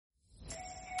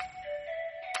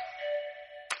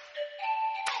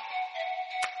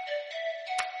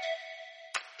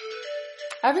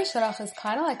Every shidduch is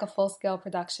kind of like a full-scale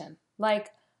production. Like,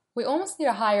 we almost need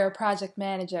to hire a project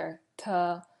manager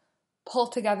to pull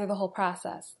together the whole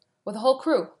process with a whole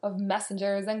crew of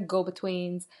messengers and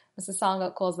go-betweens. Mr.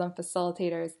 Songa calls them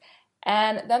facilitators.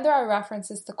 And then there are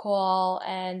references to call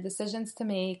and decisions to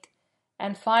make.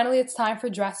 And finally, it's time for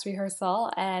dress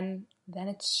rehearsal, and then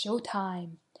it's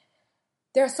showtime.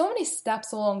 There are so many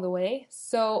steps along the way,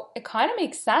 so it kind of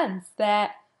makes sense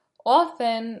that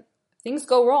often things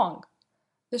go wrong.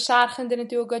 The shadchan didn't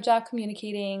do a good job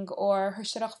communicating, or her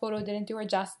shidduch photo didn't do her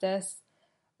justice,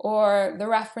 or the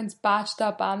reference botched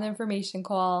up on the information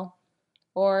call,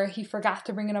 or he forgot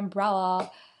to bring an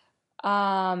umbrella.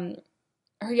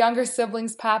 Her younger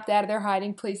siblings popped out of their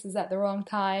hiding places at the wrong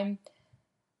time.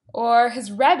 Or his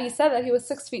Rebbe said that he was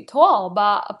 6 feet tall,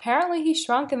 but apparently he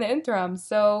shrunk in the interim,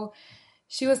 so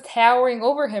she was towering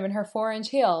over him in her 4-inch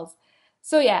heels.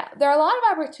 So yeah, there are a lot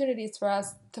of opportunities for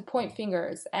us to point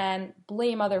fingers and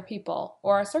blame other people,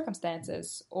 or our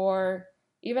circumstances, or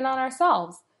even on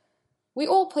ourselves. We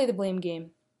all play the blame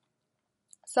game.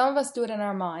 Some of us do it in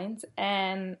our minds,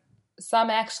 and some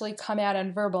actually come out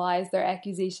and verbalize their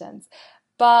accusations.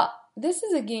 But this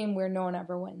is a game where no one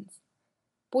ever wins.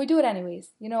 But we do it anyways.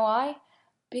 You know why?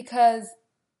 Because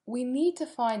we need to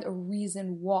find a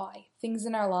reason why things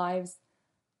in our lives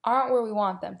aren't where we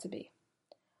want them to be.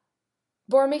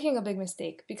 But we're making a big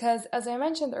mistake because, as I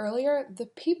mentioned earlier, the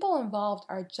people involved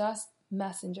are just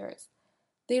messengers.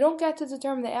 They don't get to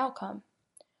determine the outcome.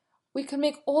 We could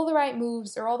make all the right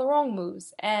moves or all the wrong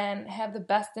moves and have the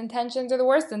best intentions or the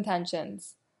worst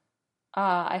intentions.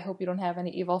 I hope you don't have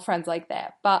any evil friends like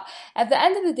that. But at the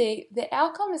end of the day, the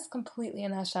outcome is completely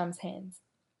in Hashem's hands.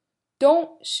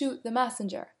 Don't shoot the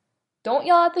messenger. Don't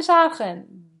yell at the shadchan.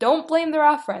 Don't blame the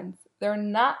reference. They're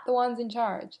not the ones in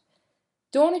charge.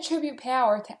 Don't attribute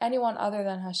power to anyone other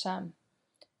than Hashem.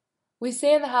 We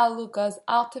say in the Halalukas,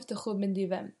 Al tiftechu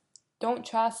b'nedivim. Don't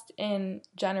trust in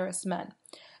generous men.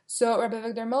 So Rabbi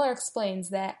Victor Miller explains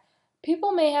that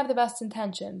people may have the best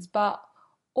intentions, but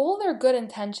all their good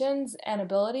intentions and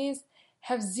abilities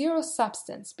have zero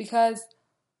substance because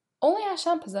only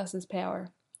Hashem possesses power.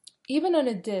 Even a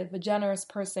nediv, a generous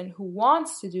person who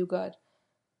wants to do good,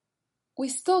 we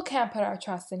still can't put our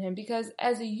trust in him because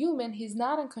as a human, he's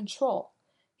not in control.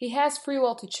 He has free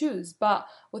will to choose, but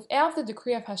without the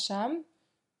decree of Hashem,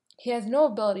 he has no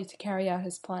ability to carry out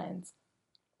his plans.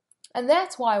 And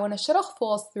that's why when a shidduch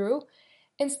falls through,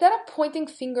 instead of pointing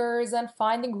fingers and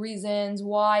finding reasons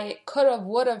why it could have,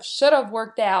 would have, should have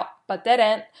worked out, but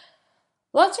didn't,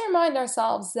 let's remind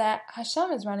ourselves that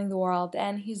Hashem is running the world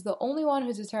and he's the only one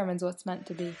who determines what's meant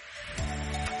to be.